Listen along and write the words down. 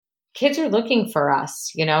kids are looking for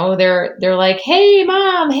us. They're like, hey,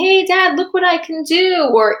 mom, hey, dad, look what I can do.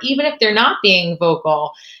 Or even if they're not being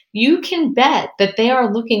vocal, you can bet that they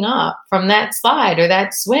are looking up from that slide or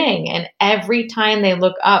that swing. And every time they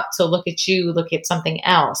look up to look at you, look at something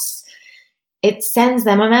else, it sends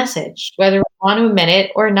them a message, whether we want to admit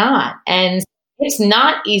it or not. And it's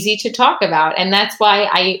not easy to talk about. And that's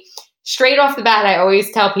why straight off the bat, I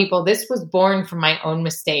always tell people this was born from my own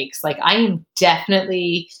mistakes. Like, I am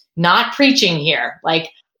definitely not preaching here. Like,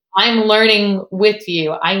 I'm learning with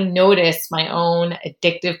you. I notice my own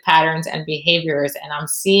addictive patterns and behaviors, and I'm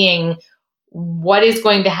seeing what is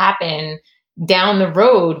going to happen down the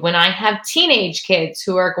road when I have teenage kids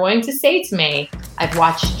who are going to say to me, I've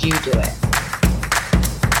watched you do it.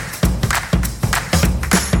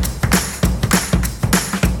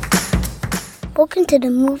 Welcome to the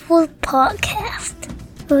Movable Podcast,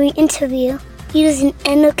 where we interview using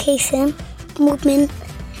education, movement,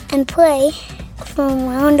 and play from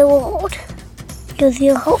around the world. Here's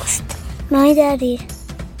your host, my daddy,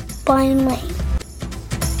 Brian Lane.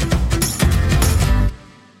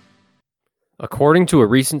 According to a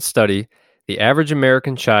recent study, the average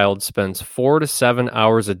American child spends 4 to 7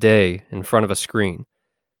 hours a day in front of a screen.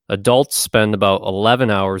 Adults spend about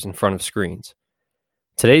 11 hours in front of screens.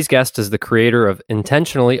 Today's guest is the creator of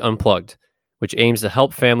Intentionally Unplugged, which aims to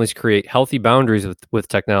help families create healthy boundaries with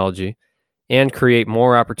technology and create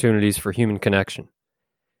more opportunities for human connection.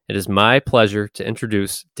 It is my pleasure to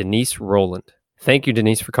introduce Denise Roland. Thank you,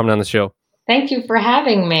 Denise, for coming on the show. Thank you for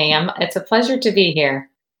having me. It's a pleasure to be here.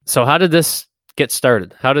 So how did this get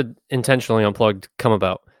started? How did Intentionally Unplugged come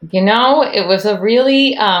about? It was a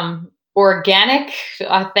really organic,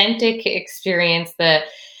 authentic experience that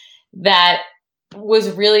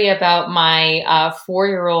was really about my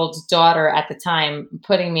 4-year-old daughter at the time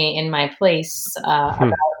putting me in my place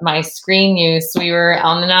about my screen use.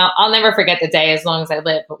 I'll never forget the day as long as I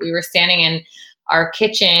live, but we were standing in our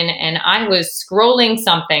kitchen and I was scrolling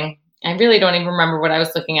something. I really don't even remember what I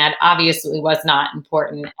was looking at. Obviously it was not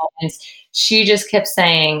important. And she just kept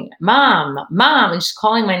saying, Mom, Mom, and she's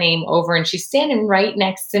calling my name over and she's standing right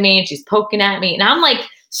next to me and she's poking at me and I'm like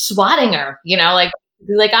swatting her, like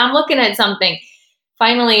I'm looking at something.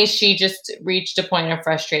 Finally, she just reached a point of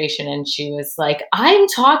frustration and she was like, I'm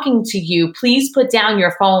talking to you. Please put down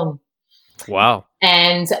your phone. Wow.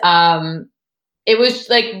 And it was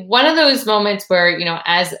like one of those moments where,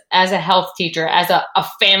 as a health teacher, as a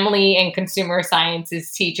family and consumer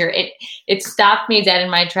sciences teacher, it stopped me dead in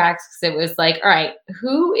my tracks because it was like, all right,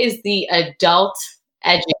 who is the adult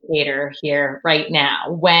educator here right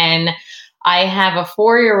now when I have a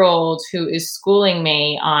 4-year-old who is schooling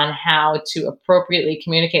me on how to appropriately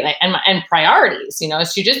communicate and priorities.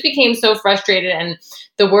 She just became so frustrated and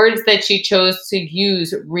the words that she chose to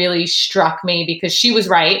use really struck me because she was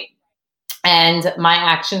right and my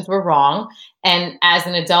actions were wrong. And as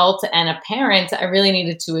an adult and a parent, I really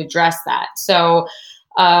needed to address that. So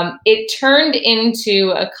it turned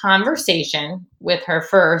into a conversation with her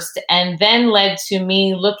first and then led to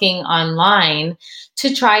me looking online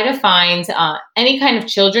to try to find any kind of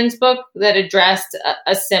children's book that addressed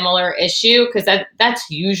a similar issue, because that's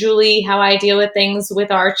usually how I deal with things with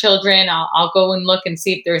our children. I'll go and look and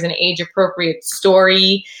see if there's an age-appropriate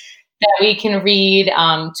story that we can read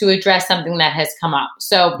to address something that has come up.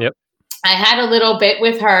 So yep. I had a little bit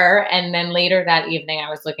with her, and then later that evening I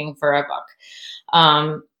was looking for a book.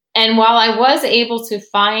 And while I was able to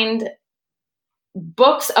find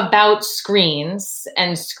books about screens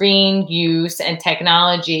and screen use and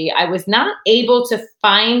technology, I was not able to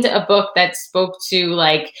find a book that spoke to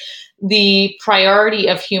like the priority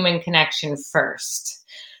of human connection first.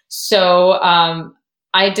 So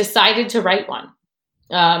I decided to write one.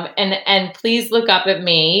 And Please Look Up at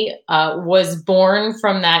Me was born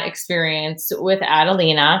from that experience with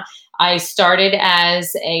Adelina. I started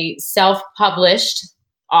as a self-published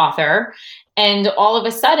author, and all of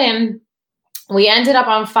a sudden, we ended up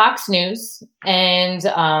on Fox News, and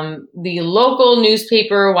the local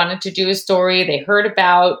newspaper wanted to do a story. They heard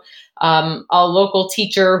about a local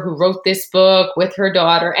teacher who wrote this book with her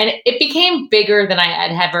daughter, and it became bigger than I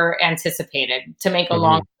had ever anticipated, to make a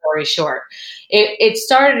long story short. It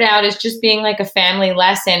started out as just being like a family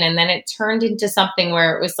lesson, and then it turned into something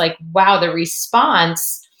where it was like, wow, the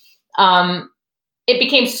response. It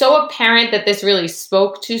became so apparent that this really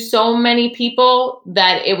spoke to so many people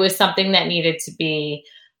that it was something that needed to be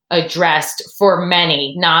addressed for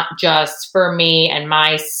many, not just for me and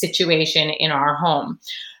my situation in our home.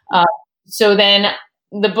 So then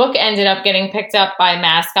the book ended up getting picked up by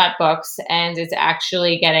Mascot Books and is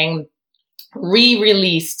actually getting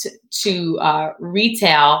re-released to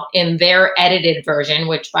retail in their edited version,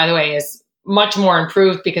 which, by the way, is much more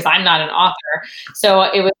improved because I'm not an author. So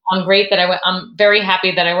I'm great that I'm very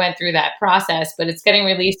happy that I went through that process, but it's getting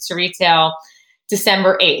released to retail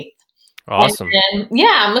December 8th. Awesome. And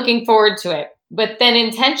yeah, I'm looking forward to it. But then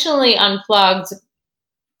Intentionally Unplugged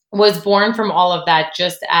was born from all of that,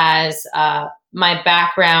 just as my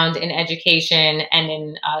background in education and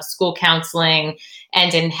in school counseling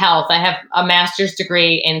and in health. I have a master's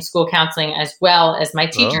degree in school counseling as well as my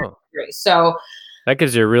teacher's degree. So that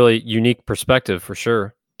gives you a really unique perspective for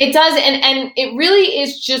sure. It does. And it really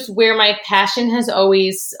is just where my passion has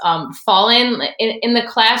always fallen in the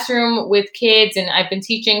classroom with kids. And I've been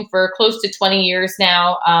teaching for close to 20 years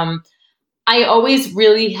now. I always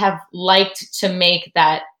really have liked to make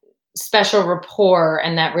that special rapport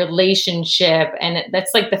and that relationship. And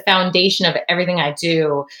that's like the foundation of everything I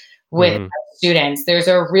do with students. There's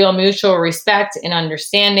a real mutual respect and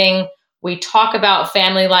understanding. We talk about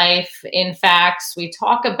family life in facts. We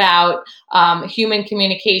talk about human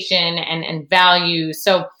communication and values.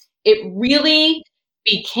 So it really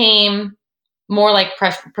became more like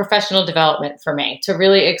professional development for me to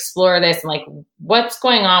really explore this and like what's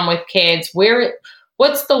going on with kids,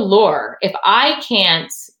 what's the lore? If I can't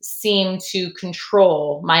seem to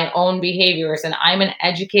control my own behaviors and I'm an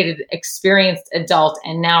educated, experienced adult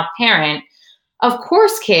and now parent, of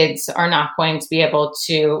course, kids are not going to be able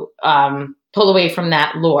to pull away from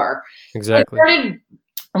that lore. Exactly. So I started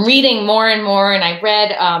reading more and more, and I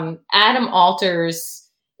read Adam Alter's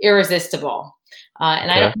Irresistible. And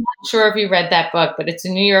I'm not sure if you read that book, but it's a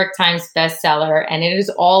New York Times bestseller, and it is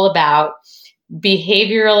all about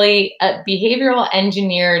behavioral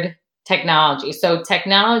engineered technology. So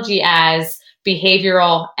technology as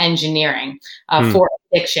behavioral engineering for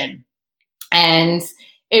addiction. And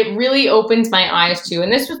it really opened my eyes to,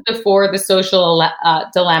 and this was before the social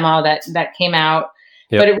dilemma that came out,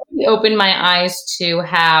 but it really opened my eyes to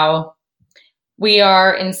how we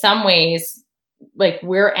are in some ways, like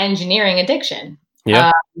we're engineering addiction.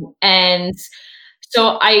 Yeah. And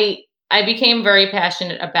so I became very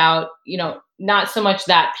passionate about, not so much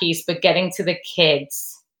that piece, but getting to the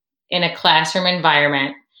kids in a classroom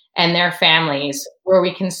environment and their families where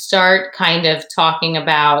we can start kind of talking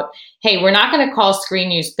about, hey, we're not going to call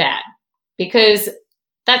screen use bad because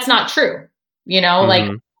that's not true.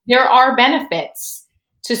 Like there are benefits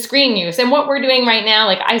to screen use. And what we're doing right now,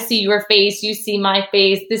 like I see your face, you see my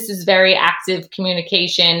face. This is very active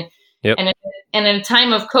communication. Yep. And in a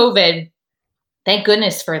time of COVID, thank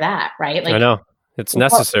goodness for that, right? Like I know. It's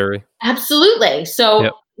necessary. Absolutely.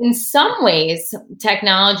 So in some ways,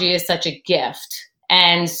 technology is such a gift.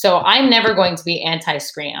 And so I'm never going to be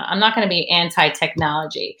anti-screen. I'm not going to be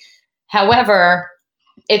anti-technology. However,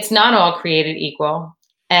 it's not all created equal.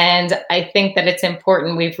 And I think that it's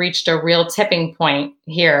important. We've reached a real tipping point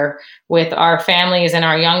here with our families and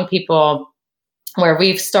our young people where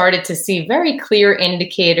we've started to see very clear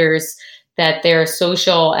indicators that their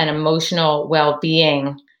social and emotional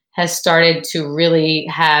well-being has started to really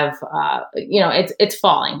have, it's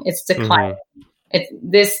falling, it's declining.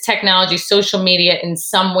 This technology, social media, in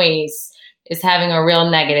some ways is having a real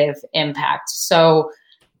negative impact. So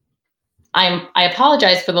I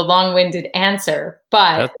apologize for the long-winded answer,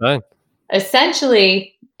 but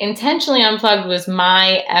essentially, Intentionally Unplugged was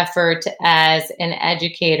my effort as an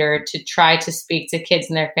educator to try to speak to kids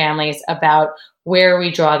and their families about where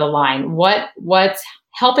we draw the line, what's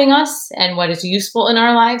helping us and what is useful in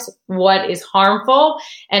our lives, what is harmful,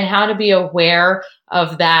 and how to be aware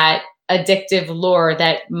of that addictive lure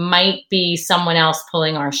that might be someone else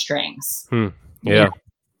pulling our strings. Yeah.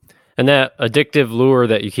 And that addictive lure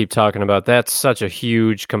that you keep talking about, that's such a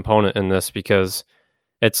huge component in this because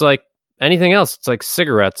it's like anything else. It's like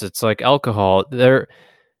cigarettes. It's like alcohol.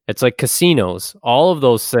 It's like casinos. All of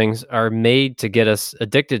those things are made to get us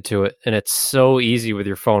addicted to it. And it's so easy with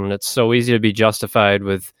your phone. And it's so easy to be justified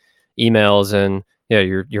with emails and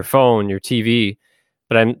your phone, your TV.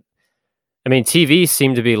 But TV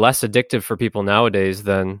seem to be less addictive for people nowadays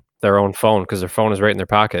than their own phone because their phone is right in their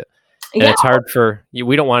pocket. And it's hard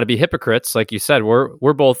we don't want to be hypocrites. Like you said,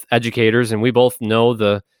 we're both educators and we both know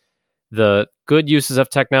the good uses of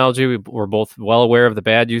technology. We're both well aware of the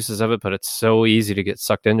bad uses of it, but it's so easy to get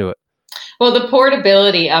sucked into it. Well, the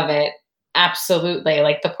portability of it, absolutely.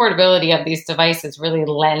 Like the portability of these devices really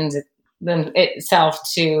lends itself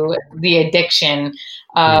to the addiction.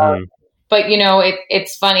 But,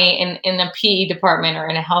 it's funny in the PE department or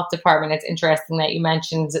in a health department, it's interesting that you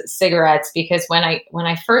mentioned cigarettes because when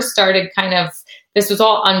I first started this was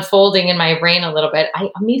all unfolding in my brain a little bit, I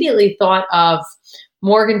immediately thought of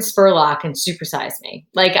Morgan Spurlock and Supersize Me.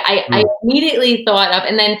 Like I immediately thought of,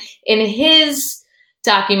 and then in his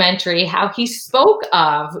documentary, how he spoke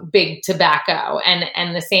of big tobacco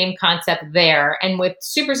and the same concept there. And with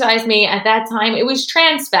Supersize Me at that time, it was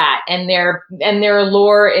trans fat and their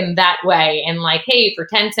allure in that way. And like, hey, for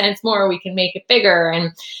 10 cents more, we can make it bigger.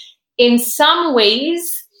 And in some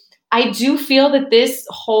ways, I do feel that this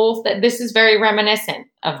is very reminiscent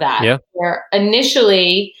of that. Yeah. Where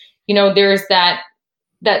initially, there's that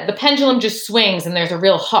the pendulum just swings and there's a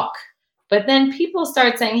real hook. But then people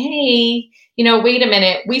start saying, hey, wait a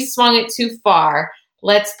minute, we swung it too far.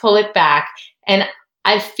 Let's pull it back. And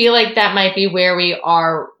I feel like that might be where we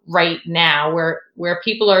are right now, where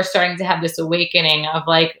people are starting to have this awakening of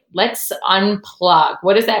like, let's unplug.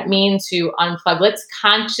 What does that mean to unplug? Let's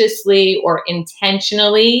consciously or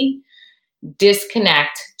intentionally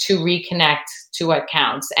disconnect to reconnect to what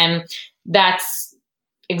counts. And that's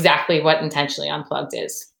exactly what intentionally unplugged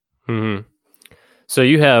is. Mm-hmm. So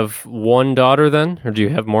you have one daughter then, or do you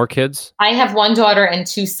have more kids? I have one daughter and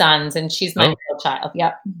two sons, and she's my middle child.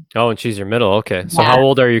 Yep. Oh, and she's your middle. Okay. So Yeah. How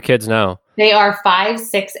old are your kids now? They are 5,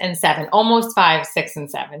 6, and 7. Almost 5, 6, and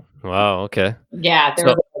 7. Wow. Okay. Yeah, they're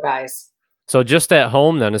little guys. So just at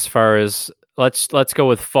home then, as far as let's go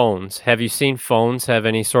with phones. Have you seen phones have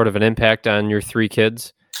any sort of an impact on your 3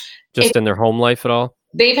 kids, just in their home life at all?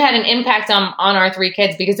 They've had an impact on our 3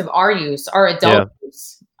 kids because of our use, our adult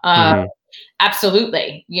use.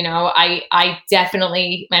 Absolutely. I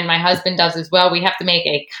definitely, and my husband does as well, we have to make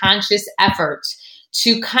a conscious effort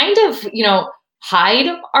to kind of,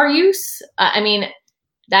 hide our use.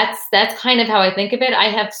 That's kind of how I think of it. I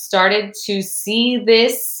have started to see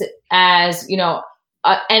this as,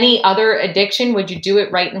 any other addiction, would you do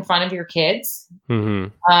it right in front of your kids?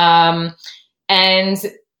 And,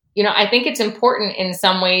 I think it's important in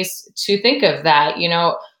some ways to think of that,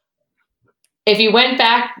 if you went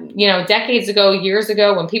back, decades ago, years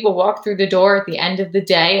ago, when people walked through the door at the end of the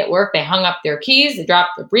day at work, they hung up their keys, they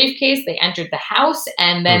dropped the briefcase, they entered the house,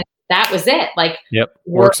 and then that was it. Like,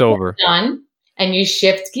 work's over. Done, and you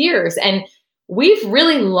shift gears. And we've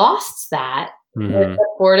really lost that with the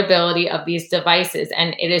affordability of these devices.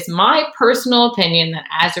 And it is my personal opinion that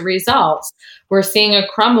as a result, we're seeing a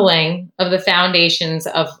crumbling of the foundations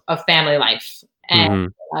of family life.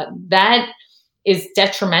 And that is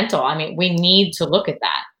detrimental. We need to look at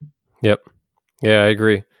that. Yep. Yeah, I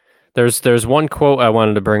agree. There's one quote I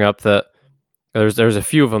wanted to bring up that there's a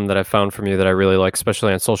few of them that I found from you that I really like,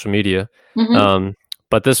 especially on social media.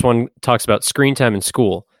 But this one talks about screen time in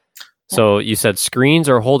school. So you said screens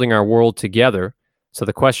are holding our world together. So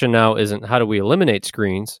the question now isn't how do we eliminate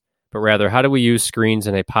screens, but rather how do we use screens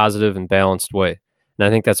in a positive and balanced way? And I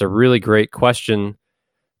think that's a really great question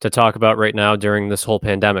to talk about right now during this whole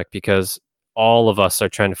pandemic, because all of us are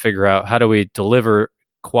trying to figure out how do we deliver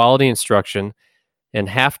quality instruction and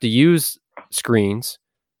have to use screens,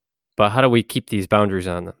 but how do we keep these boundaries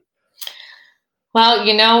on them?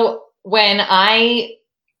 Well, when I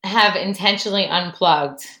have intentionally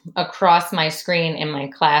unplugged across my screen in my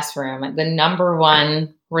classroom, the number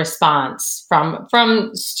one response from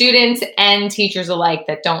students and teachers alike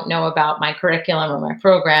that don't know about my curriculum or my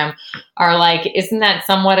program are like, isn't that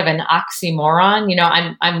somewhat of an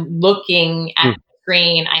oxymoron? I'm looking at the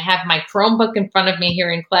screen. I have my Chromebook in front of me here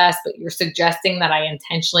in class, but you're suggesting that I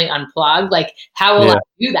intentionally unplug. Like, how will I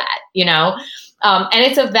do that? And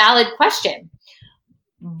it's a valid question,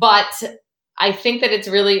 but I think that it's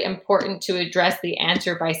really important to address the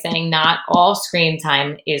answer by saying not all screen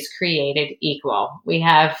time is created equal. We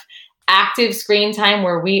have active screen time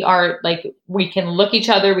where we are like, we can look each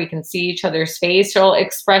other, we can see each other's facial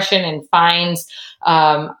expression and find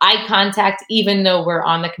eye contact, even though we're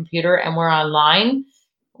on the computer and we're online.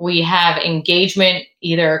 We have engagement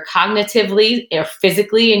either cognitively or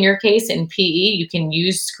physically. In your case, in PE, you can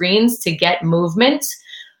use screens to get movement.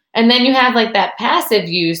 And then you have like that passive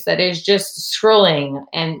use that is just scrolling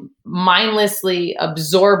and mindlessly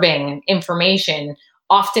absorbing information,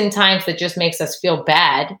 oftentimes that just makes us feel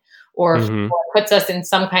bad or puts us in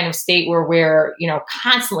some kind of state where we're,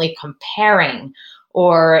 constantly comparing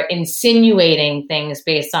or insinuating things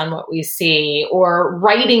based on what we see, or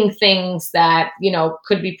writing things that,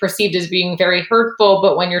 could be perceived as being very hurtful.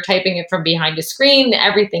 But when you're typing it from behind a screen,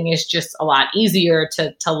 everything is just a lot easier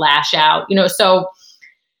to lash out, so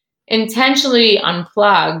intentionally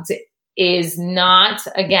unplugged is not,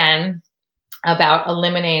 again, about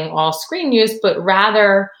eliminating all screen use, but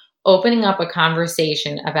rather opening up a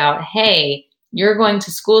conversation about, hey, you're going to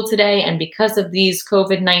school today, and because of these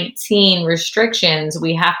COVID-19 restrictions,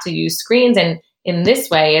 we have to use screens. And in this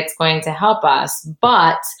way, it's going to help us.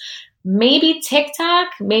 But maybe TikTok,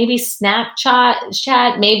 maybe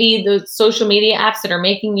Snapchat, maybe the social media apps that are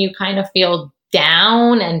making you kind of feel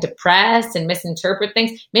down and depressed and misinterpret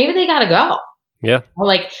things, maybe they got to go. Yeah.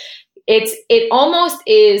 Like it almost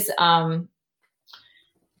is,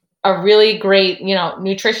 a really great,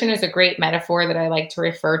 nutrition is a great metaphor that I like to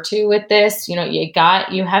refer to with this. You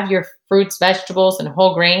have your fruits, vegetables, and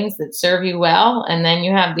whole grains that serve you well. And then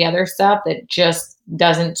you have the other stuff that just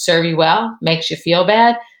doesn't serve you well, makes you feel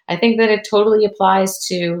bad. I think that it totally applies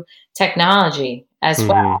to technology as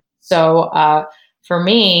well. So for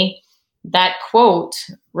me, that quote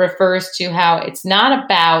refers to how it's not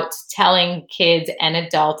about telling kids and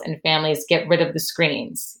adults and families, get rid of the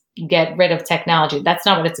screens, get rid of technology. That's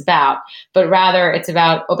not what it's about, but rather it's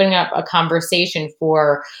about opening up a conversation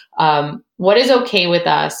for what is okay with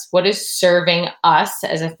us, what is serving us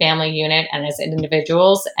as a family unit and as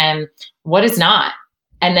individuals, and what is not.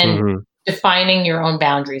 And then defining your own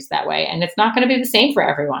boundaries that way. And it's not going to be the same for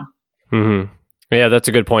everyone. Yeah, that's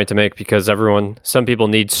a good point to make, because some people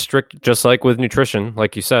need strict, just like with nutrition,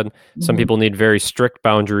 like you said, some people need very strict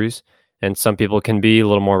boundaries, and some people can be a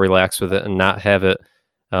little more relaxed with it and not have it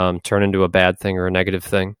turn into a bad thing or a negative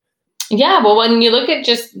thing. Yeah, well, when you look at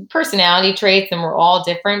just personality traits, and we're all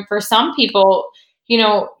different, for some people,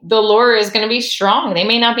 the lure is going to be strong. They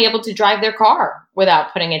may not be able to drive their car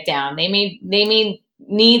without putting it down. They may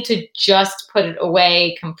need to just put it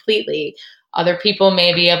away completely. Other people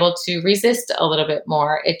may be able to resist a little bit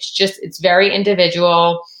more. It's very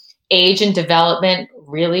individual. Age and development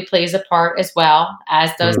really plays a part as well,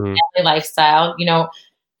 as does family lifestyle.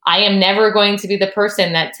 I am never going to be the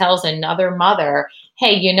person that tells another mother,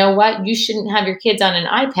 hey, you know what? You shouldn't have your kids on an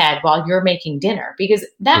iPad while you're making dinner, because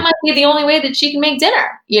that might be the only way that she can make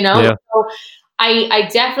dinner, Yeah. So I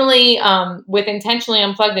definitely, with Intentionally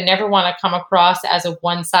Unplugged, I never want to come across as a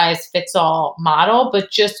one-size-fits-all model,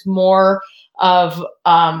 but just more of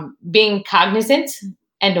being cognizant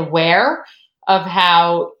and aware of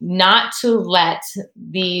how not to let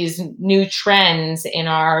these new trends in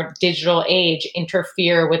our digital age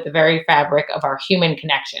interfere with the very fabric of our human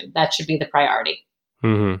connection. That should be the priority.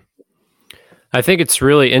 I think it's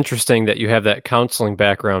really interesting that you have that counseling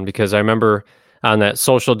background, because I remember on that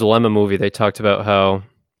Social Dilemma movie, they talked about how,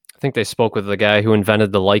 I think they spoke with the guy who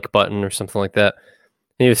invented the like button or something like that.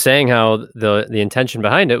 And he was saying how the intention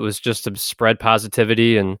behind it was just to spread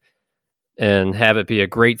positivity and have it be a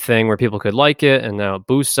great thing where people could like it, and now it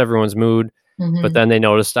boosts everyone's mood. But then they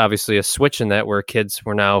noticed obviously a switch in that, where kids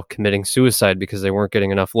were now committing suicide because they weren't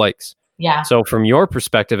getting enough likes. Yeah. So from your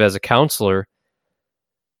perspective as a counselor,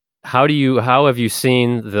 how have you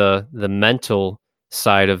seen the mental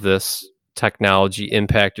side of this technology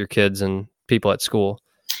impact your kids and people at school?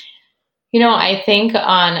 I think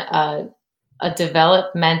on a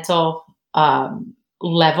developmental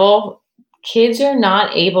level, kids are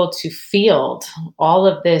not able to field all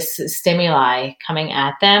of this stimuli coming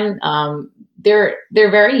at them. They're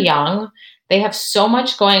very young. They have so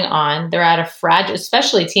much going on. They're at a fragile,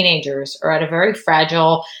 especially teenagers, are at a very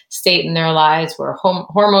fragile state in their lives where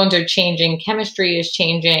hormones are changing, chemistry is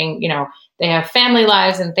changing. They have family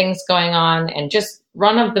lives and things going on, and just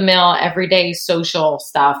run-of-the-mill, everyday social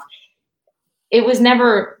stuff. It was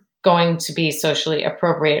never going to be socially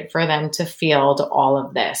appropriate for them to field all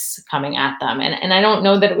of this coming at them. And I don't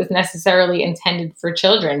know that it was necessarily intended for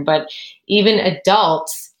children, but even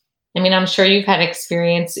adults, I'm sure you've had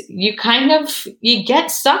experience. You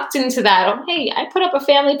get sucked into that. Oh, hey, I put up a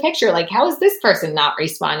family picture. Like, how is this person not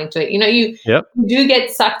responding to it? You do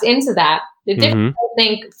get sucked into that. The difference, I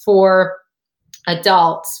think, for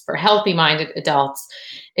adults, for healthy-minded adults,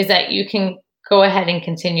 is that you can go ahead and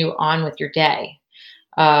continue on with your day.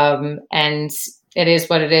 And it is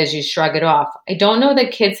what it is. You shrug it off. I don't know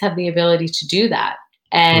that kids have the ability to do that.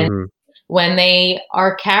 And when they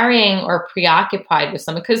are carrying or preoccupied with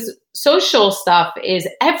something, because social stuff is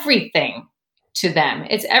everything to them.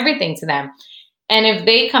 It's everything to them. And if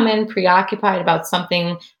they come in preoccupied about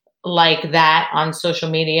something like that on social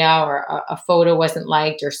media, or a photo wasn't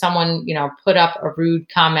liked, or someone, put up a rude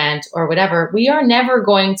comment or whatever, we are never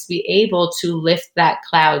going to be able to lift that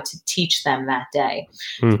cloud to teach them that day.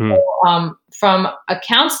 So, from a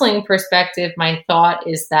counseling perspective, my thought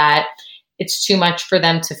is that it's too much for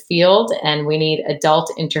them to field, and we need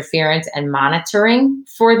adult interference and monitoring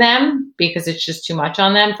for them, because it's just too much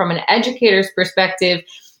on them. From an educator's perspective,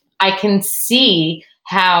 I can see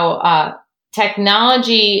how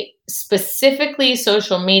technology, specifically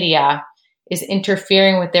social media, is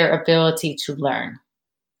interfering with their ability to learn.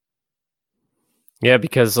 Yeah,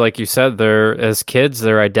 because like you said, as kids,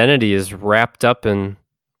 their identity is wrapped up in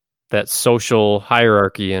that social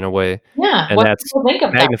hierarchy in a way. Yeah. And What that's people think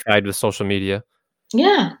of them. magnified with social media.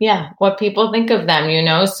 Yeah. What people think of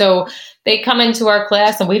them, So they come into our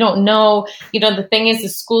class and we don't know, the thing is the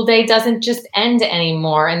school day doesn't just end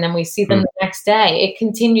anymore and then we see them the next day. It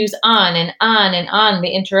continues on and on and on.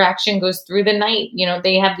 The interaction goes through the night.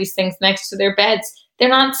 They have these things next to their beds. They're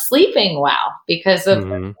not sleeping well because of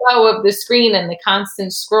the flow of the screen and the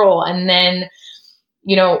constant scroll. And then,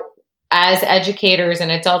 as educators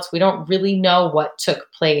and adults, we don't really know what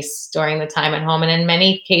took place during the time at home. And in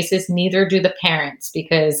many cases, neither do the parents,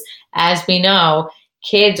 because as we know,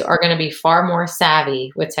 kids are going to be far more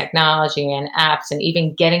savvy with technology and apps and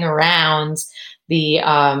even getting around the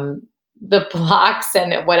blocks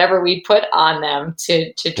and whatever we put on them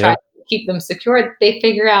to try to keep them secure. They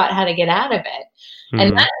figure out how to get out of it.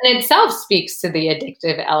 And that in itself speaks to the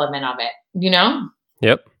addictive element of it,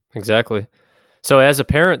 Yep, exactly. So as a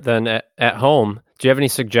parent then at home, do you have any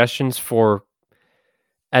suggestions for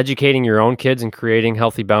educating your own kids and creating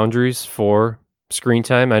healthy boundaries for screen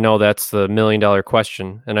time? I know that's the $1 million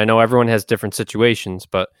question, and I know everyone has different situations,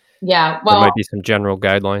 but there might be some general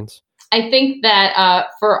guidelines. I think that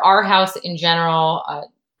for our house in general,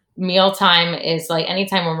 mealtime is like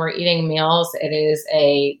anytime when we're eating meals, it is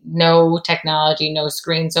a no technology, no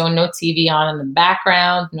screen zone, no TV on in the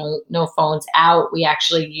background, no phones out. We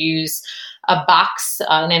actually use a box,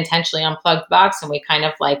 an intentionally unplugged box, and we kind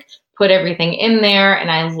of like put everything in there.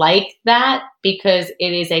 And I like that because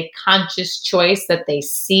it is a conscious choice that they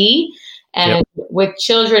see. And with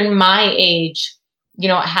children my age,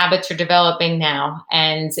 habits are developing now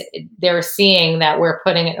and they're seeing that we're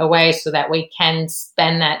putting it away so that we can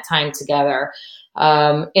spend that time together.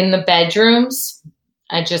 In the bedrooms,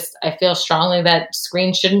 I feel strongly that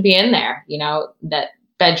screens shouldn't be in there, that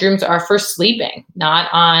bedrooms are for sleeping, not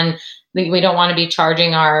on. We don't want to be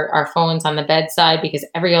charging our phones on the bedside because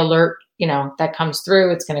every alert, that comes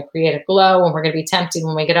through, it's going to create a glow and we're going to be tempted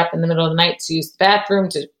when we get up in the middle of the night to use the bathroom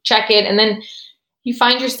to check it. And then you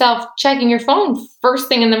find yourself checking your phone first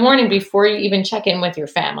thing in the morning before you even check in with your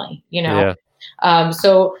family,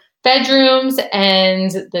 So bedrooms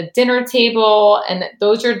and the dinner table, and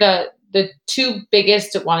those are the two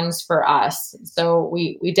biggest ones for us. So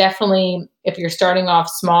we definitely, if you're starting off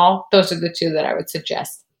small, those are the two that I would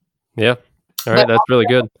suggest. Yeah. All right. That's really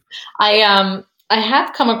good. I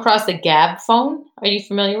have come across a Gab phone. Are you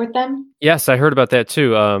familiar with them? Yes, I heard about that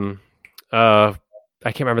too.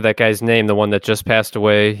 I can't remember that guy's name, the one that just passed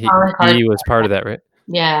away. He was part of that, right?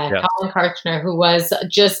 Yeah. Colin Karchner, who was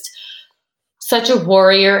just such a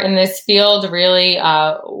warrior in this field, really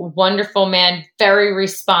wonderful man, very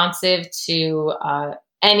responsive to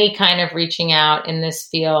any kind of reaching out in this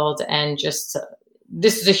field. And just,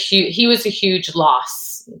 he was a huge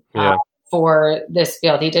loss for this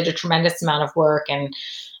field. He did a tremendous amount of work and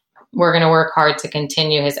we're going to work hard to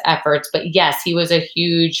continue his efforts. But yes, he was a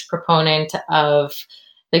huge proponent of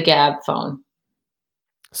the Gab phone.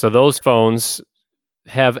 So those phones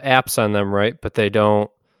have apps on them, right? But they don't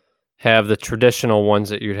have the traditional ones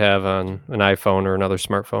that you'd have on an iPhone or another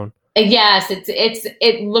smartphone. Yes,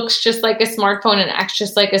 it looks just like a smartphone and acts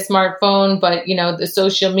just like a smartphone, but the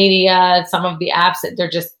social media, some of the apps,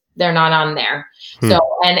 they're not on there. So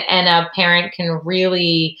and a parent can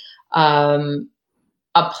really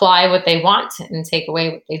apply what they want and take away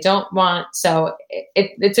what they don't want. So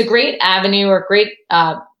it's a great avenue or great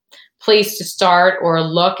place to start or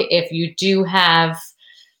look if you do have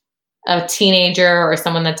a teenager or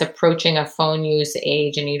someone that's approaching a phone use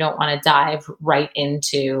age and you don't want to dive right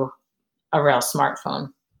into a real smartphone.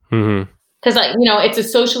 Because it's a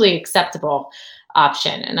socially acceptable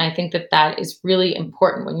option. And I think that is really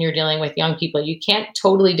important when you're dealing with young people. You can't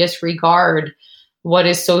totally disregard what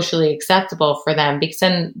is socially acceptable for them because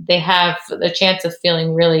then they have the chance of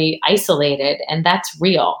feeling really isolated, and that's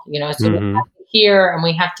real, so we have to hear and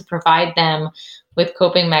we have to provide them with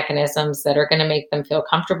coping mechanisms that are going to make them feel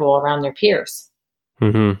comfortable around their peers.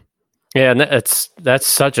 Yeah, and that's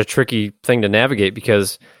such a tricky thing to navigate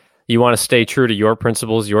because you want to stay true to your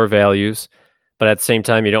principles, your values, but at the same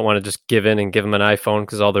time, you don't want to just give in and give them an iPhone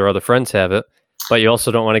because all their other friends have it. But you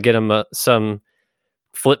also don't want to get them some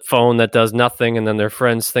flip phone that does nothing, and then their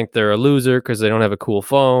friends think they're a loser because they don't have a cool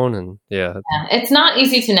phone. And it's not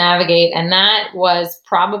easy to navigate, and that was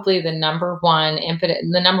probably the number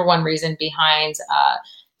one reason behind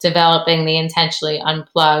developing the intentionally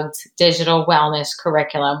unplugged digital wellness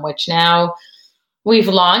curriculum, which now we've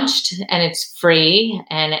launched and it's free,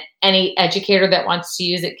 and any educator that wants to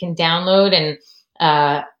use it can download.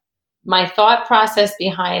 And my thought process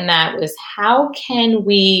behind that was, how can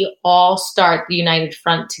we all start the united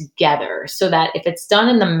front together so that if it's done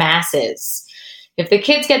in the masses, if the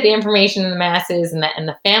kids get the information in the masses and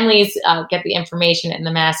the families get the information in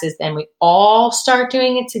the masses, then we all start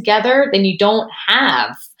doing it together, then you don't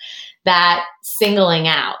have that singling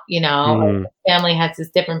out, Mm-hmm. family has this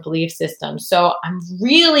different belief system. So I'm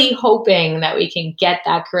really hoping that we can get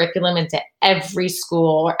that curriculum into every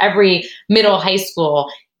school or every middle high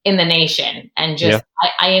school in the nation. And just,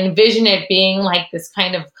 I envision it being like this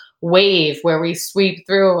kind of wave where we sweep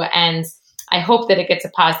through, and I hope that it gets a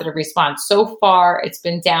positive response. So far, it's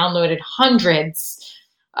been downloaded hundreds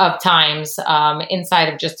of times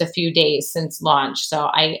inside of just a few days since launch. So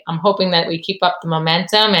I'm hoping that we keep up the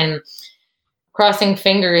momentum, and crossing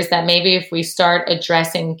fingers that maybe if we start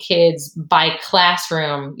addressing kids by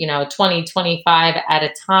classroom, 20, 25 at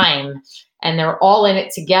a time, and they're all in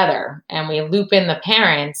it together, and we loop in the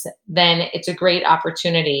parents, then it's a great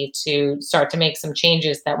opportunity to start to make some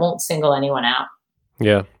changes that won't single anyone out.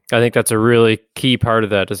 Yeah. I think that's a really key part of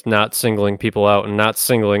that, is not singling people out, and not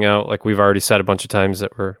singling out, like we've already said a bunch of times,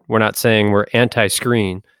 that we're not saying we're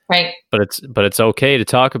anti-screen, right? But it's okay to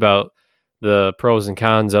talk about the pros and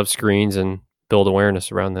cons of screens and build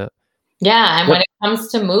awareness around that. Yeah, and when it comes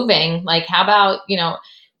to moving, like how about,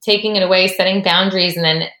 taking it away, setting boundaries, and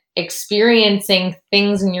then experiencing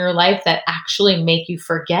things in your life that actually make you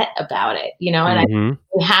forget about it, and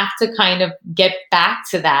we have to kind of get back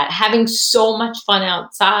to that, having so much fun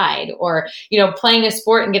outside, or, playing a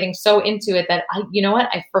sport and getting so into it that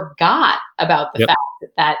I forgot about the fact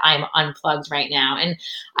that I'm unplugged right now. And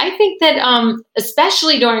I think that,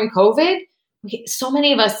 especially during COVID, so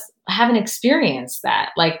many of us haven't experienced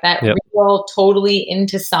that, like that real totally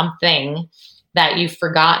into something that you've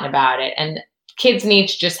forgotten about it. And kids need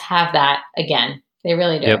to just have that again. They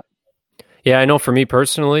really do. Yep. Yeah, I know for me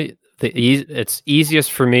personally, it's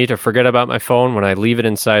easiest for me to forget about my phone when I leave it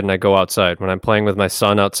inside and I go outside. When I'm playing with my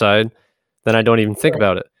son outside, then I don't even think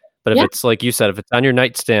about it. But if it's like you said, if it's on your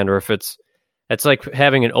nightstand, or if it's like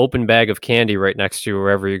having an open bag of candy right next to you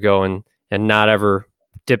wherever you go, and not ever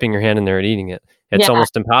dipping your hand in there and eating it. It's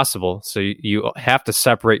almost impossible. So you have to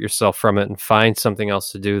separate yourself from it and find something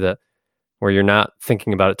else to do that where you're not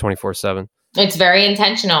thinking about it 24/7. It's very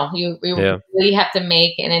intentional. You really have to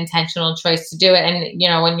make an intentional choice to do it.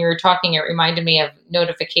 And, when you were talking, it reminded me of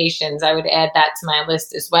notifications. I would add that to my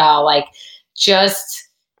list as well. Like just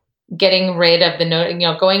getting rid of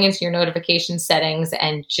going into your notification settings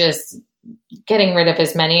and just getting rid of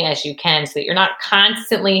as many as you can, so that you're not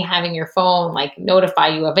constantly having your phone like notify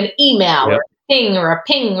you of an email or a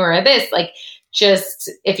ping or a this. Like, just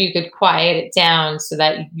if you could quiet it down so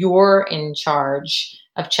that you're in charge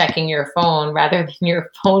of checking your phone rather than your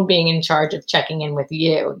phone being in charge of checking in with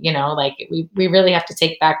you. Like we really have to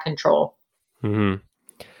take back control. Mm-hmm.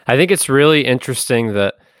 I think it's really interesting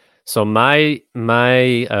that, so my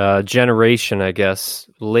generation, I guess,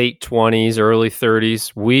 late 20s, early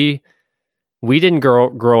 30s, we didn't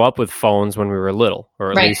grow up with phones when we were little,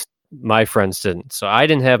 or at least my friends didn't. So I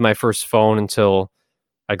didn't have my first phone until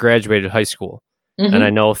I graduated high school. And I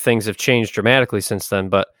know things have changed dramatically since then,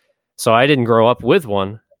 but so I didn't grow up with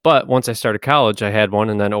one. But once I started college, I had one.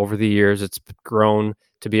 And then over the years, it's grown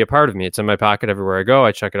to be a part of me. It's in my pocket everywhere I go.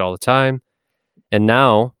 I check it all the time. And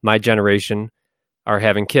now my generation are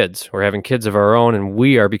having kids. We're having kids of our own, and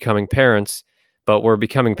we are becoming parents. But we're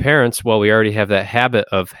becoming parents while we already have that habit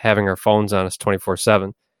of having our phones on us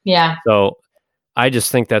 24/7. Yeah. So I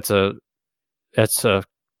just think that's a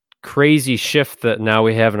crazy shift that now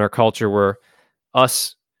we have in our culture, where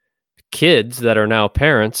us kids that are now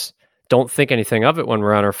parents don't think anything of it when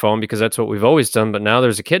we're on our phone, because that's what we've always done. But now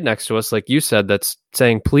there's a kid next to us, like you said, that's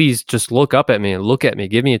saying, please just look up at me and look at me,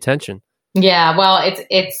 give me attention. Yeah. Well,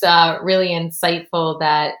 it's really insightful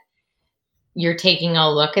that you're taking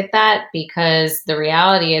a look at that, because the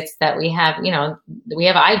reality is that we have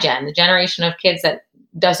iGen, the generation of kids that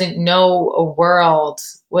doesn't know a world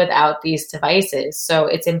without these devices. So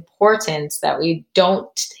it's important that we don't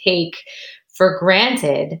take for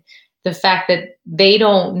granted the fact that they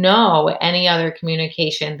don't know any other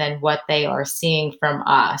communication than what they are seeing from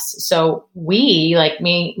us. So we, like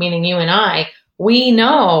me, meaning you and I, we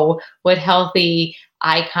know what healthy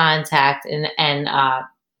eye contact and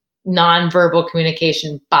nonverbal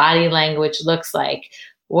communication, body language looks like.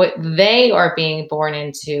 What they are being born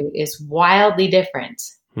into is wildly different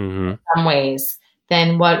in some ways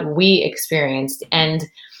than what we experienced. And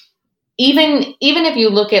even if you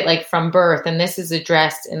look at like from birth, and this is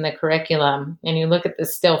addressed in the curriculum, and you look at the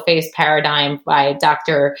still face paradigm by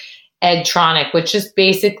Dr. Ed Tronick, which just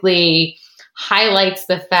basically highlights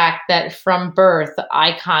the fact that from birth,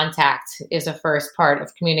 eye contact is a first part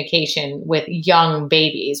of communication with young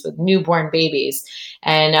babies, with newborn babies.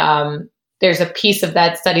 And there's a piece of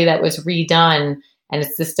that study that was redone And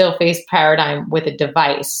it's the still face paradigm with a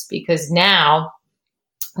device, because now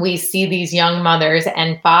we see these young mothers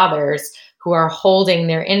and fathers who are holding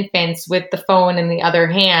their infants with the phone in the other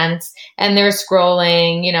hands, and they're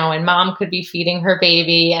scrolling, and mom could be feeding her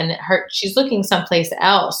baby and she's looking someplace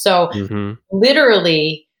else. So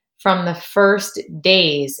literally from the first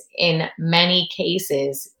days, in many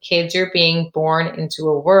cases, kids are being born into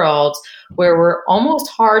a world where we're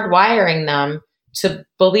almost hardwiring them to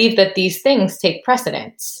believe that these things take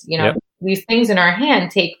precedence. These things in our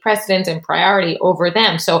hand take precedence and priority over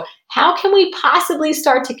them. So how can we possibly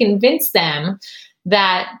start to convince them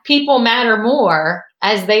that people matter more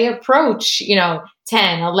as they approach,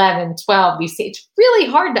 10, 11, 12, it's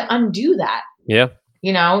really hard to undo that. Yeah.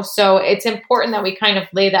 So it's important that we kind of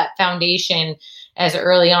lay that foundation as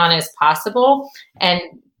early on as possible. And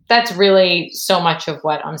that's really so much of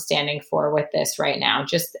what I'm standing for with this right now.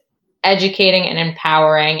 Just educating and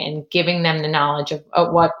empowering and giving them the knowledge of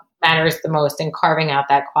what matters the most and carving out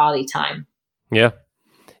that quality time. Yeah.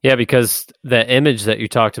 Yeah, because the image that you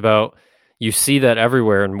talked about, you see that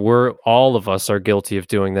everywhere, and all of us are guilty of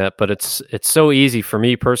doing that. But it's so easy for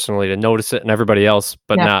me personally to notice it in everybody else,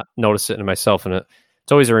 but not notice it in myself. And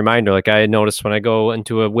it's always a reminder. Like I noticed when I go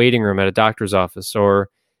into a waiting room at a doctor's office, or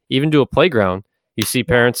even to a playground, you see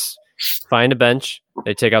parents find a bench,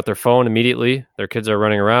 they take out their phone immediately. Their kids are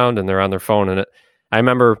running around and they're on their phone. And I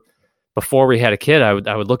remember before we had a kid, I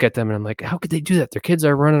would look at them and I'm like, how could they do that? Their kids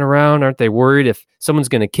are running around. Aren't they worried if someone's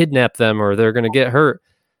going to kidnap them or they're going to get hurt?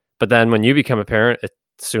 But then when you become a parent, as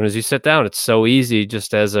soon as you sit down, it's so easy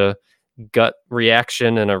just as a gut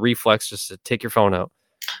reaction and a reflex just to take your phone out.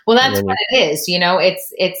 Well, that's what it is.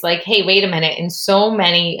 It's like, hey, wait a minute. In so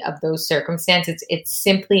many of those circumstances, it's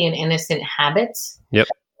simply an innocent habit. Yep.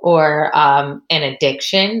 Or an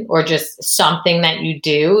addiction, or just something that you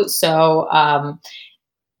do. So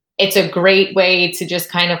it's a great way to just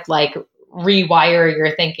kind of like rewire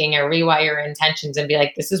your thinking or rewire your intentions and be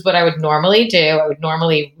like, this is what I would normally do. I would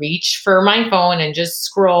normally reach for my phone and just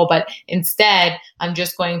scroll, but instead I'm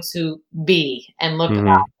just going to be and look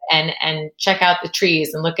up and check out the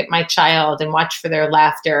trees and look at my child and watch for their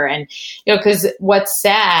laughter. And, because what's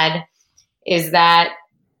sad is that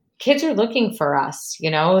kids are looking for us,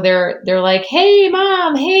 they're like, hey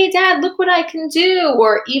mom, hey dad, look what I can do.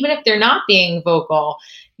 Or even if they're not being vocal,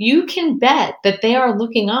 you can bet that they are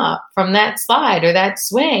looking up from that slide or that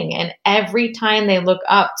swing. And every time they look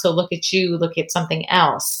up to look at you, look at something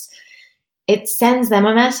else, it sends them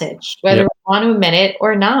a message, whether we want to admit it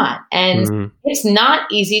or not. And it's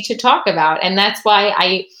not easy to talk about. And that's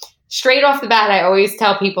why straight off the bat, I always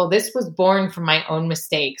tell people this was born from my own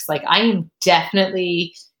mistakes. Like I am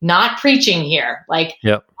definitely not preaching here. Like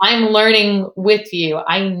I'm learning with you.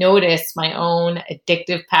 I notice my own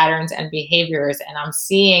addictive patterns and behaviors, and I'm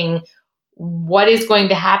seeing what is going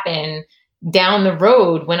to happen down the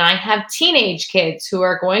road when I have teenage kids who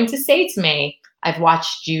are going to say to me, I've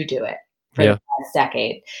watched you do it for the past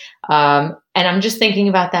decade. And I'm just thinking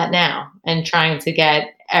about that now and trying to get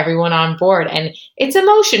everyone on board. And it's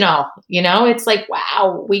emotional, it's like,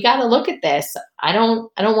 wow, we got to look at this. I don't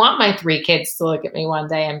want my 3 kids to look at me one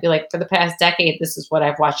day and be like, for the past decade, this is what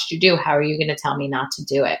I've watched you do. How are you going to tell me not to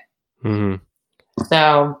do it?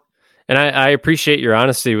 So. And I appreciate your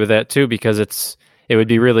honesty with that too, because it would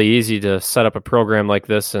be really easy to set up a program like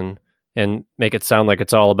this and make it sound like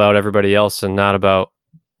it's all about everybody else and not about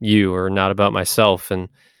you or not about myself. And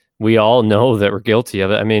we all know that we're guilty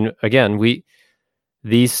of it. I mean, again,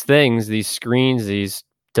 these things, these screens, these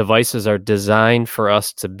devices are designed for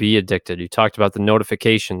us to be addicted. You talked about the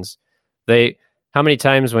notifications. How many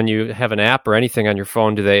times when you have an app or anything on your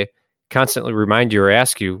phone, do they constantly remind you or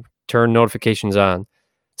ask you, turn notifications on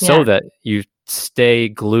so that you stay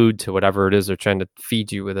glued to whatever it is they're trying to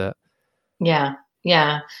feed you with it? Yeah.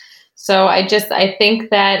 Yeah. So I think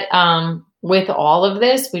that with all of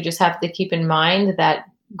this, we just have to keep in mind that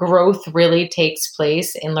growth really takes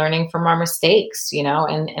place in learning from our mistakes,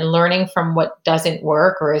 and learning from what doesn't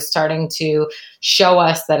work or is starting to show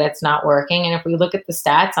us that it's not working. And if we look at the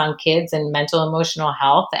stats on kids and mental emotional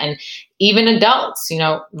health and even adults,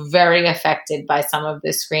 very affected by some of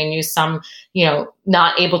this screen use, some,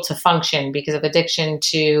 not able to function because of addiction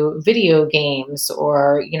to video games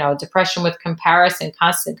or, depression with comparison,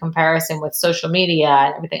 constant comparison with social media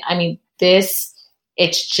and everything. I mean,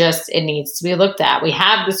 it needs to be looked at. We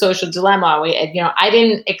have the social dilemma. I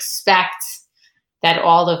didn't expect that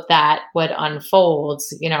all of that would unfold,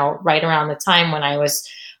 right around the time when I was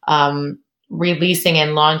releasing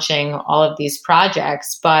and launching all of these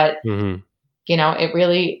projects. But, it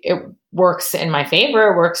works in my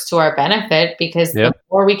favor, it works to our benefit, because the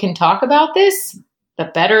more we can talk about this, the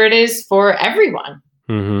better it is for everyone.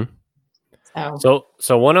 Mm-hmm.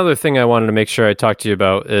 So one other thing I wanted to make sure I talk to you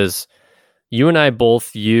about is you and I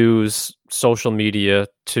both use social media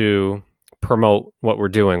to promote what we're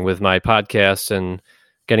doing with my podcast and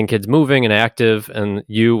getting kids moving and active, and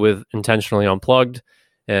you with intentionally unplugged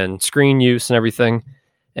and screen use and everything.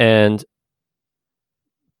 And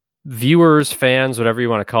viewers, fans, whatever you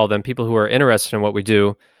want to call them, people who are interested in what we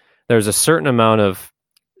do, there's a certain amount of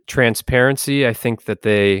transparency I think that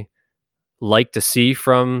they like to see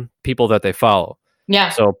from people that they follow. Yeah.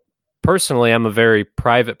 So personally, I'm a very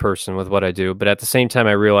private person with what I do, but at the same time,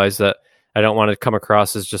 I realize that I don't want to come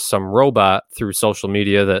across as just some robot through social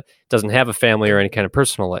media that doesn't have a family or any kind of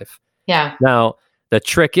personal life. Yeah. Now, the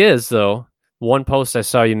trick is, though, one post I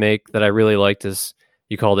saw you make that I really liked is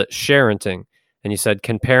you called it sharenting. And you said,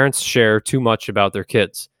 can parents share too much about their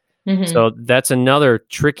kids? Mm-hmm. So that's another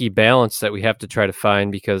tricky balance that we have to try to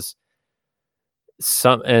find, because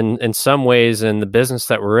in some ways in the business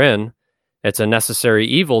that we're in, it's a necessary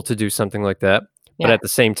evil to do something like that. Yeah. But at the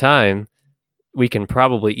same time, we can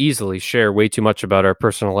probably easily share way too much about our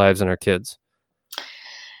personal lives and our kids.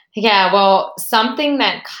 Yeah, well, something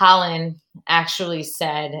that Colin actually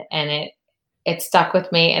said, and it stuck with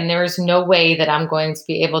me, and there is no way that I'm going to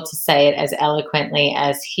be able to say it as eloquently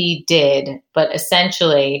as he did, but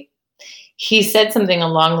essentially he said something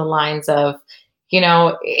along the lines of,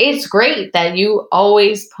 it's great that you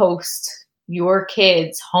always post your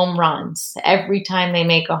kids' home runs every time they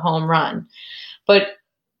make a home run. But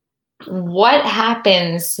what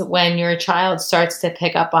happens when your child starts to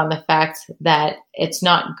pick up on the fact that it's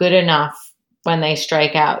not good enough when they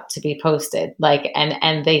strike out to be posted?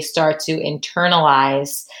 And they start to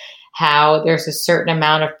internalize how there's a certain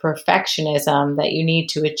amount of perfectionism that you need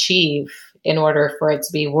to achieve in order for it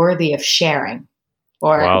to be worthy of sharing.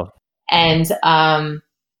 Wow. And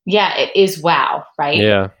it is wow, right?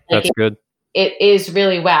 Yeah, that's good. It is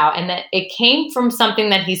really wow. And that it came from something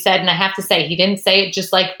that he said, and I have to say, he didn't say it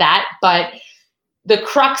just like that, but the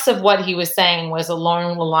crux of what he was saying was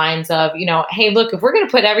along the lines of, hey, look, if we're going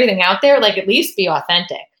to put everything out there, at least be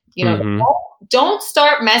authentic. Mm-hmm. Don't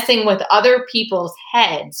start messing with other people's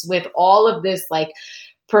heads with all of this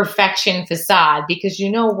perfection facade, because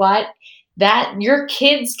you know what? That your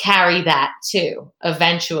kids carry that too,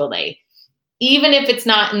 eventually. Even if it's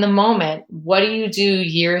not in the moment, what do you do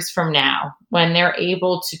years from now when they're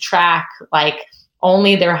able to track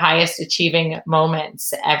only their highest achieving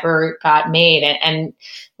moments ever got made? And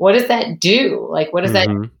what does that do? What does that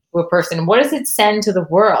do to a person? What does it send to the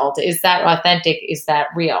world? Is that authentic? Is that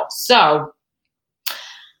real? So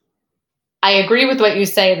I agree with what you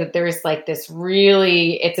say, that there's this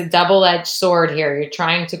really, it's a double-edged sword here. You're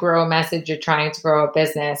trying to grow a message. You're trying to grow a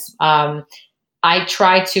business. I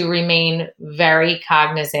try to remain very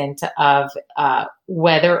cognizant of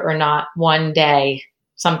whether or not one day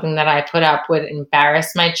something that I put up would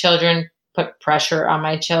embarrass my children, put pressure on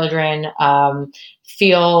my children,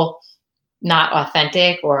 feel not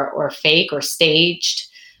authentic or fake or staged.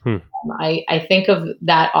 I think of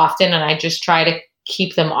that often, and I just try to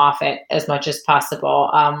keep them off it as much as possible.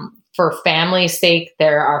 For family's sake,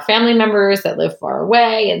 there are family members that live far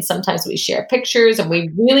away, and sometimes we share pictures, and we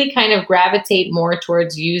really kind of gravitate more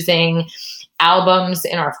towards using albums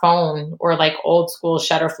in our phone or old school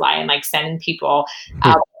Shutterfly and sending people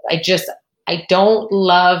out. I don't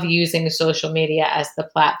love using social media as the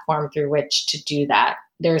platform through which to do that.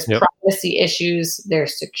 There's privacy issues,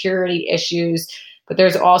 there's security issues, but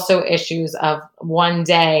there's also issues of one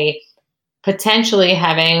day potentially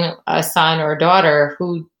having a son or daughter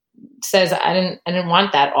who says, I didn't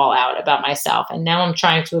want that all out about myself, and now I'm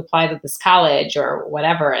trying to apply to this college or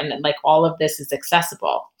whatever, and all of this is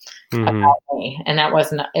accessible about me, and it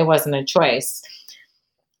wasn't a choice.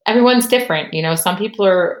 Everyone's different, some people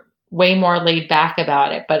are way more laid back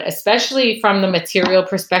about it, but especially from the material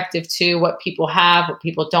perspective too, what people have, what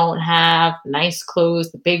people don't have, nice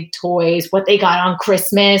clothes, the big toys, what they got on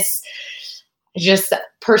Christmas. Just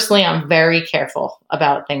personally, I'm very careful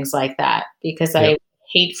about things like that, because I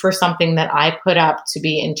hate for something that I put up to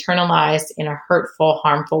be internalized in a hurtful,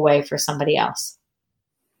 harmful way for somebody else.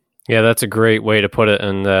 Yeah, that's a great way to put it.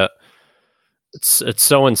 And it's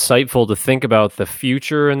so insightful to think about the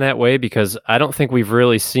future in that way, because I don't think we've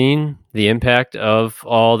really seen the impact of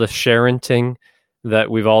all the sharenting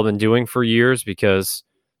that we've all been doing for years, because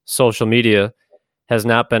social media has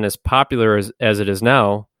not been as popular as it is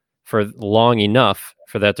now for long enough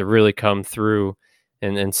for that to really come through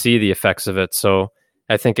and see the effects of it. So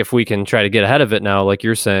I think if we can try to get ahead of it now, like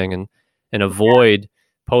you're saying, and avoid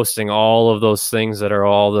posting all of those things that are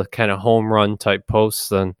all the kind of home run type posts,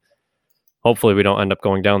 then hopefully we don't end up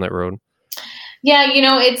going down that road. Yeah,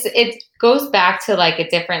 it goes back to like a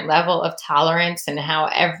different level of tolerance and how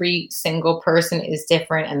every single person is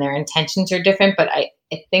different and their intentions are different. But I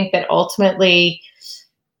think that ultimately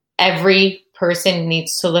every person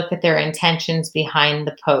needs to look at their intentions behind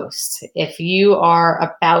the post. If you are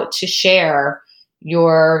about to share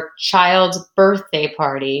your child's birthday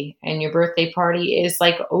party and your birthday party is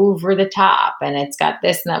like over the top and it's got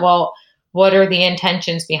this and that, well, what are the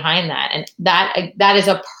intentions behind that? And that is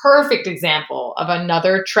a perfect example of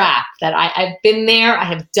another trap that I've been there. I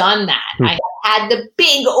have done that. I had the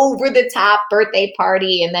big over the top birthday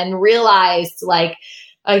party and then realized like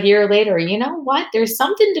a year later, you know what? There's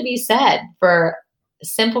something to be said for a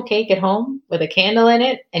simple cake at home with a candle in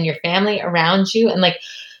it and your family around you. And like,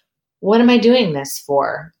 what am I doing this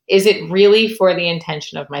for? Is it really for the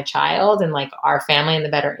intention of my child and like our family in the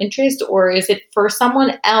better interest, or is it for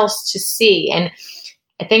someone else to see? And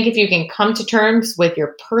I think if you can come to terms with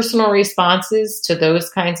your personal responses to those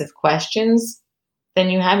kinds of questions, then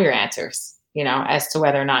you have your answers, as to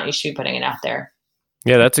whether or not you should be putting it out there.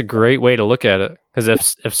 Yeah, that's a great way to look at it.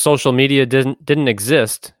 Because if social media didn't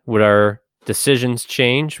exist, would our decisions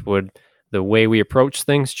change? Would the way we approach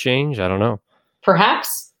things change? I don't know.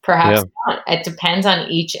 Perhaps not. It depends on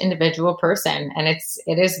each individual person, and it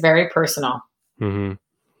is very personal. Mm-hmm.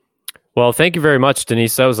 Well, thank you very much,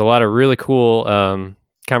 Denise. That was a lot of really cool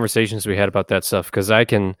conversations we had about that stuff, because I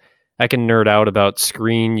can nerd out about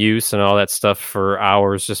screen use and all that stuff for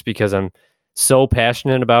hours just because I'm so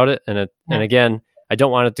passionate about it. And and again, I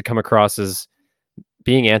don't want it to come across as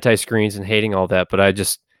being anti-screens and hating all that, but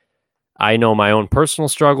I know my own personal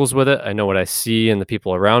struggles with it. I know what I see in the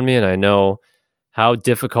people around me, and I know how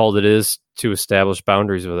difficult it is to establish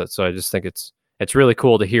boundaries with it. So I just think it's really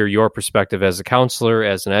cool to hear your perspective as a counselor,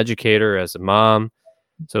 as an educator, as a mom.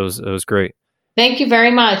 So it was great. Thank you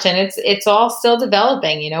very much. And it's all still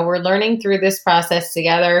developing. We're learning through this process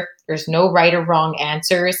together. There's no right or wrong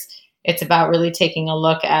answers. It's about really taking a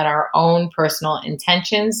look at our own personal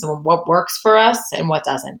intentions and what works for us and what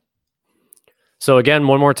doesn't. So again,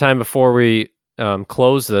 one more time before we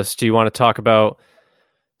close this, do you want to talk about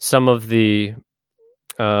some of the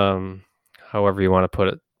however you want to put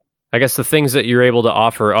it, I guess the things that you're able to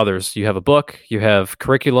offer others? You have a book, you have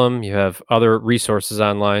curriculum, you have other resources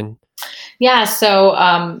online. Yeah. So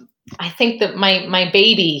I think that my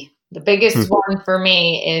baby, the biggest one for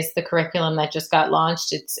me, is the curriculum that just got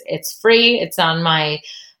launched. It's free. It's on my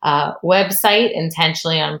website,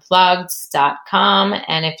 intentionallyunplugged.com.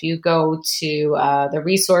 And if you go to the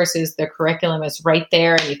resources, the curriculum is right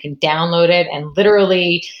there and you can download it, and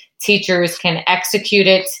literally teachers can execute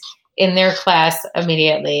it in their class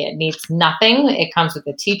immediately. It needs nothing. It comes with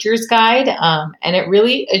a teacher's guide, and it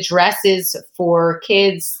really addresses for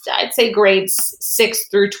kids, I'd say grades 6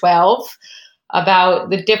 through 12,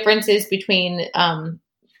 about the differences between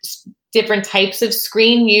different types of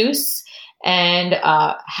screen use and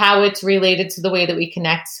how it's related to the way that we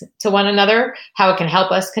connect to one another, how it can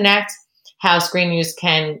help us connect, how screen use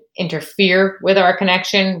can interfere with our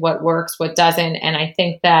connection, what works, what doesn't. And I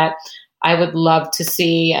think that I would love to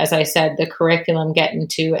see, as I said, the curriculum get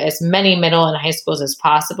into as many middle and high schools as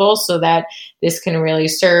possible so that this can really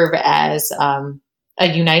serve as a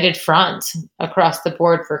united front across the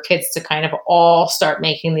board for kids to kind of all start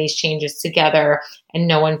making these changes together and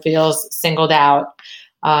no one feels singled out.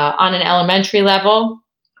 On an elementary level,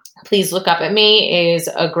 Please Look Up at Me is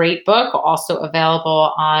a great book, also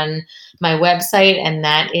available on my website. And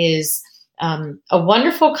that is a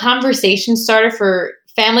wonderful conversation starter for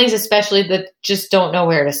families, especially that just don't know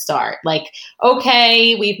where to start. Like,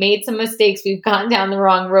 okay, we've made some mistakes. We've gone down the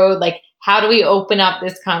wrong road. Like, how do we open up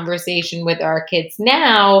this conversation with our kids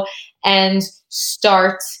now and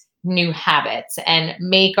start new habits and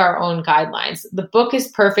make our own guidelines? The book is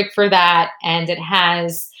perfect for that. And it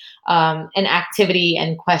has an activity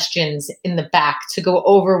and questions in the back to go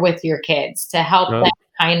over with your kids to help them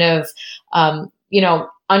kind of,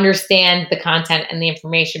 understand the content and the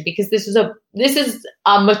information, because this is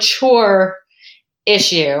a mature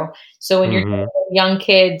issue. So when you're young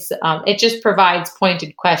kids, it just provides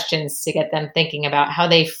pointed questions to get them thinking about how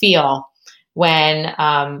they feel when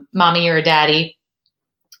mommy or daddy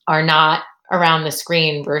are not around the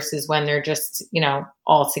screen versus when they're just,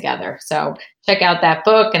 all together. So check out that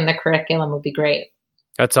book, and the curriculum would be great.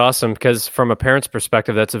 That's awesome, because from a parent's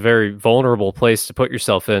perspective, that's a very vulnerable place to put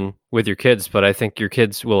yourself in with your kids. But I think your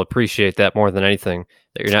kids will appreciate that more than anything,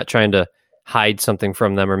 that you're not trying to hide something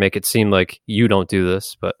from them or make it seem like you don't do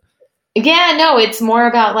this. But yeah, no, it's more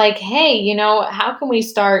about like, hey, how can we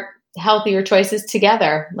start healthier choices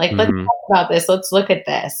together? Like, let's talk about this. Let's look at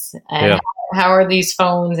this. And how are these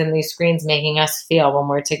phones and these screens making us feel when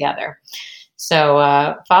we're together?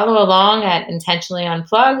 So follow along at Intentionally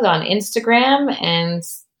Unplugged on Instagram. And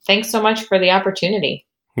thanks so much for the opportunity.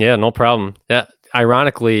 Yeah, no problem. Yeah,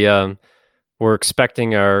 ironically, we're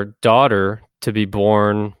expecting our daughter to be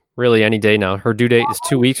born really any day now. Her due date is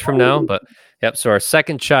 2 weeks from now, but yep. So our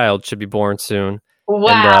second child should be born soon.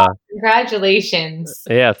 Wow. Congratulations.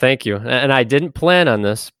 Yeah, thank you. And I didn't plan on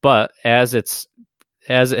this, but as it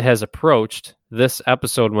has approached, this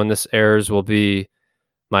episode, when this airs, will be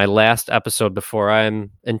my last episode before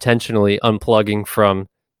I'm intentionally unplugging from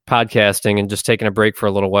podcasting and just taking a break for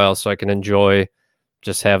a little while so I can enjoy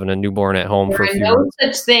just having a newborn at home for a few months.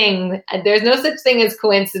 There's no such thing as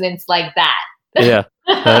coincidence like that. Yeah,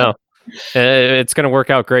 I know. It's going to work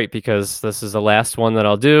out great because this is the last one that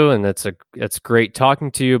I'll do, and it's great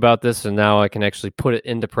talking to you about this, and now I can actually put it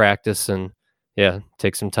into practice and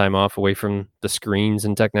take some time off away from the screens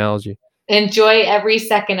and technology. Enjoy every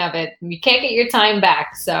second of it. You can't get your time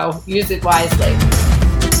back, so use it wisely.